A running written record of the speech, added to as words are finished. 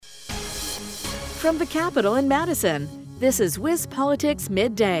From the Capitol in Madison, this is WisPolitics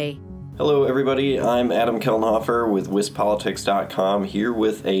Midday. Hello, everybody. I'm Adam Kellenhofer with WisPolitics.com, here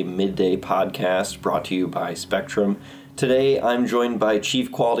with a midday podcast brought to you by Spectrum. Today, I'm joined by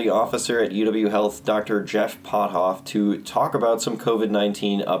Chief Quality Officer at UW Health, Dr. Jeff Pothoff, to talk about some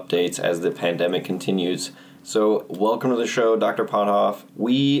COVID-19 updates as the pandemic continues. So, welcome to the show, Dr. Pothoff.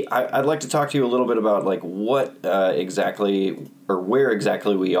 I'd like to talk to you a little bit about what exactly or where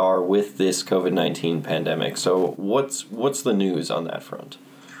exactly we are with this COVID-19 pandemic. So, what's the news on that front?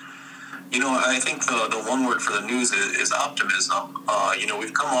 I think the one word for the news is optimism.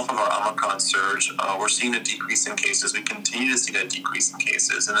 We've come off of our Omicron surge. We're seeing a decrease in cases. We continue to see that decrease in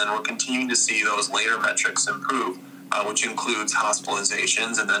cases. And then we're continuing to see those later metrics improve, which includes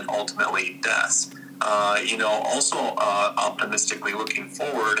hospitalizations and then ultimately deaths. Also optimistically looking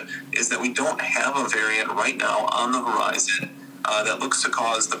forward is that we don't have a variant right now on the horizon that looks to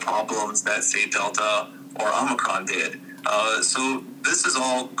cause the problems that, say, Delta or Omicron did. So this is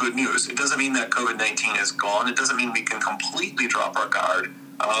all good news. It doesn't mean that COVID-19 is gone. It doesn't mean we can completely drop our guard.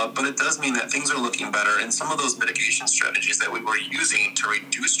 But it does mean that things are looking better, and some of those mitigation strategies that we were using to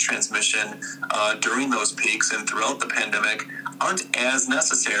reduce transmission during those peaks and throughout the pandemic aren't as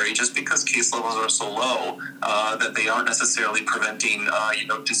necessary just because case levels are so low that they aren't necessarily preventing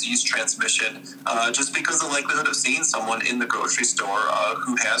disease transmission just because the likelihood of seeing someone in the grocery store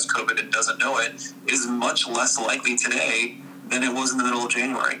who has COVID and doesn't know it is much less likely today than it was in the middle of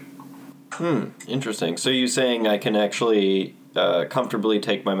January. Interesting. So you're saying I can actually comfortably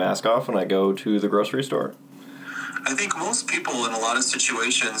take my mask off when I go to the grocery store? I think most people in a lot of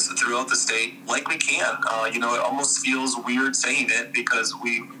situations throughout the state likely can. It almost feels weird saying it because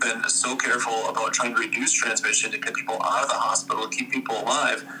we've been so careful about trying to reduce transmission to get people out of the hospital, keep people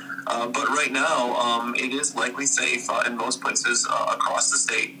alive. But right now, it is likely safe in most places across the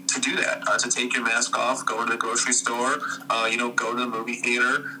state to do that, to take your mask off, go to the grocery store, go to the movie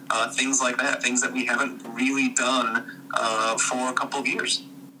theater, things like that, things that we haven't really done for a couple of years.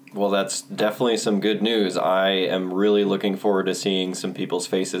 Well, that's definitely some good news. I am really looking forward to seeing some people's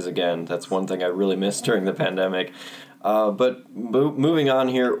faces again. That's one thing I really missed during the pandemic. But moving on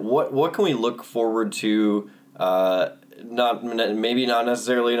here, what can we look forward to? Not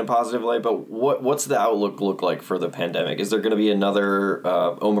necessarily in a positive light, but what's the outlook look like for the pandemic? Is there going to be another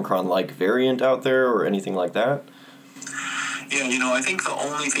Omicron-like variant out there or anything like that? Yeah, I think the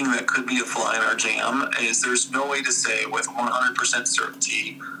only thing that could be a fly in our jam is there's no way to say with 100%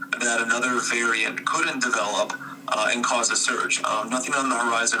 certainty that another variant couldn't develop and cause a surge. Nothing on the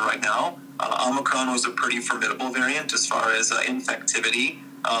horizon right now. Omicron was a pretty formidable variant as far as infectivity.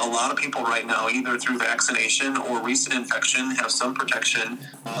 A lot of people right now, either through vaccination or recent infection, have some protection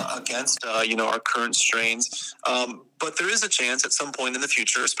against, our current strains. But there is a chance at some point in the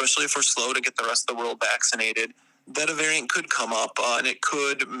future, especially if we're slow to get the rest of the world vaccinated, that a variant could come up and it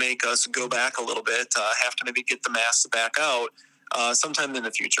could make us go back a little bit, have to maybe get the masks back out sometime in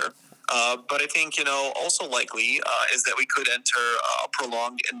the future. But I think, also likely is that we could enter a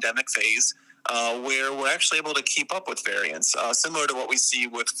prolonged endemic phase where we're actually able to keep up with variants, similar to what we see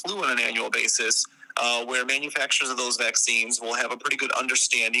with flu on an annual basis, where manufacturers of those vaccines will have a pretty good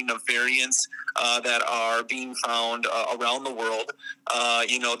understanding of variants that are being found around the world.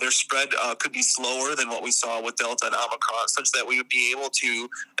 Their spread could be slower than what we saw with Delta and Omicron, such that we would be able to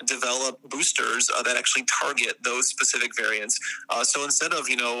develop boosters that actually target those specific variants. So instead of,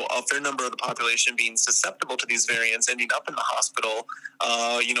 a fair number of the population being susceptible to these variants ending up in the hospital,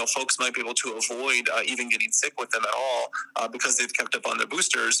 folks might be able to avoid even getting sick with them at all because they've kept up on their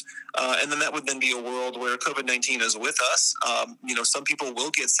boosters. And then that would then be a world where COVID-19 is with us. Some people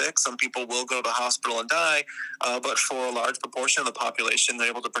will get sick, some people will go to the hospital and die, but for a large proportion of the population, they're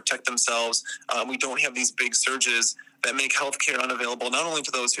able to protect themselves. We don't have these big surges that make healthcare unavailable not only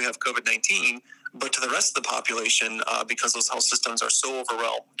to those who have COVID-19, but to the rest of the population because those health systems are so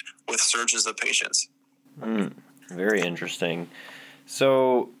overwhelmed with surges of patients. Very interesting.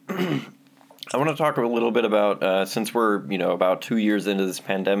 So I want to talk a little bit about, since we're, about 2 years into this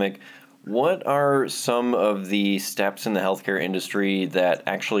pandemic, what are some of the steps in the healthcare industry that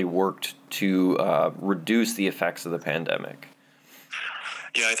actually worked to reduce the effects of the pandemic?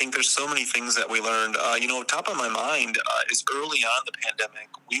 Yeah, I think there's so many things that we learned. Top of my mind is early on in the pandemic,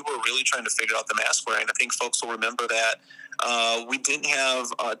 we were really trying to figure out the mask wearing. I think folks will remember that we didn't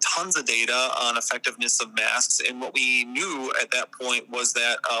have tons of data on effectiveness of masks. And what we knew at that point was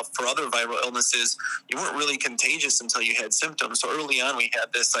that for other viral illnesses, you weren't really contagious until you had symptoms. So early on, we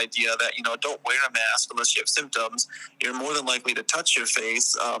had this idea that, don't wear a mask unless you have symptoms. You're more than likely to touch your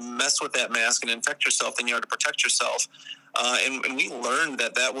face, mess with that mask and infect yourself than you are to protect yourself. And we learned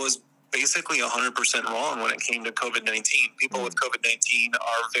that was basically 100% wrong when it came to COVID-19. People with COVID-19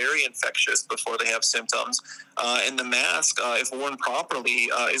 are very infectious before they have symptoms. And the mask, if worn properly,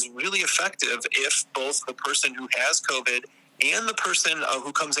 is really effective if both the person who has COVID and the person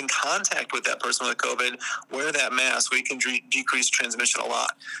who comes in contact with that person with COVID wear that mask. We can decrease transmission a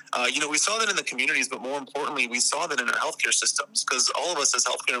lot. We saw that in the communities, but more importantly, we saw that in our healthcare systems, because all of us as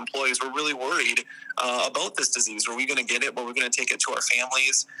healthcare employees were really worried about this disease. Were we going to get it? Were we going to take it to our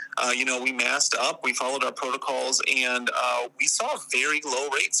families? We masked up, we followed our protocols, and we saw very low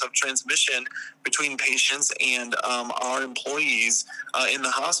rates of transmission between patients and our employees in the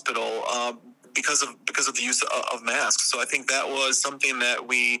hospital because of the use of masks. So I think that was something that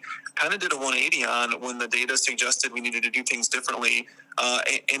we kind of did a 180 on when the data suggested we needed to do things differently,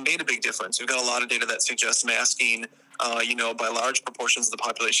 and made a big difference. We've got a lot of data that suggests masking, by large proportions of the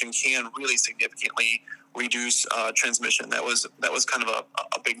population can really significantly reduce transmission. That was kind of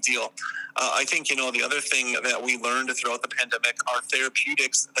a big deal. I think, the other thing that we learned throughout the pandemic are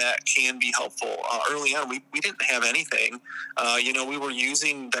therapeutics that can be helpful. Early on, we didn't have anything. We were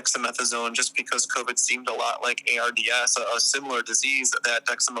using dexamethasone just because COVID seemed a lot like ARDS, a similar disease that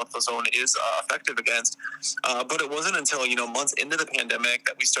dexamethasone is effective against. But it wasn't until, months into the pandemic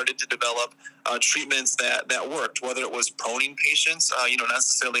that we started to develop treatments that worked, whether it was proning patients, not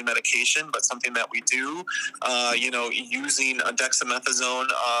necessarily medication, but something that we do, using dexamethasone,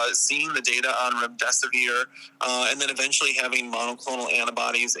 seeing the data on remdesivir, and then eventually having monoclonal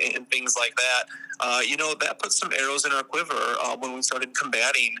antibodies and things like that. That put some arrows in our quiver when we started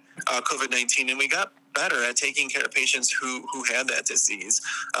combating COVID-19, and we got better at taking care of patients who had that disease.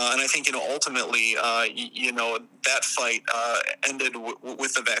 And I think, ultimately, that fight ended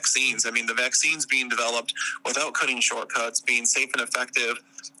with the vaccines. I mean, the vaccines being developed without cutting shortcuts, being safe and effective,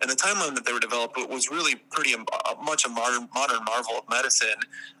 and the timeline that they were developed was really pretty much a modern marvel of medicine.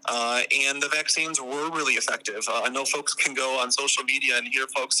 And the vaccines were really effective. I know folks can go on social media and hear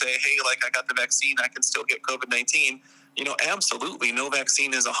folks say, hey, I got the vaccine, I can still get COVID-19. Absolutely, no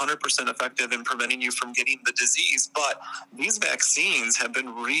vaccine is 100% effective in preventing you from getting the disease, but these vaccines have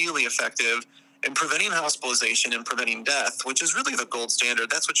been really effective in preventing hospitalization and preventing death, which is really the gold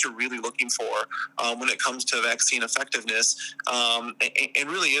standard. That's what you're really looking for when it comes to vaccine effectiveness, and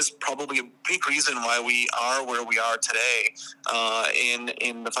really is probably a big reason why we are where we are today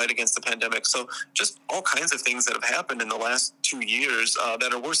in the fight against the pandemic. So just all kinds of things that have happened in the last 2 years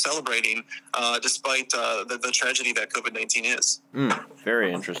that are worth celebrating, despite the tragedy that COVID-19 is.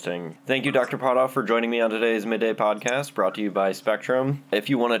 Very interesting. Thank you, Dr. Potthoff, for joining me on today's Midday Podcast, brought to you by Spectrum. If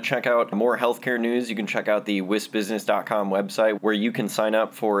you want to check out more healthcare news, you can check out the wisbusiness.com website, where you can sign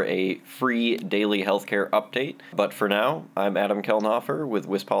up for a free daily healthcare update. But for now, I'm Adam Kellenhofer with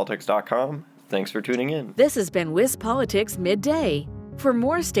wispolitics.com. Thanks for tuning in. This has been WisPolitics Midday. For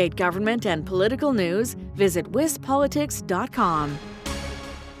more state government and political news, visit wispolitics.com.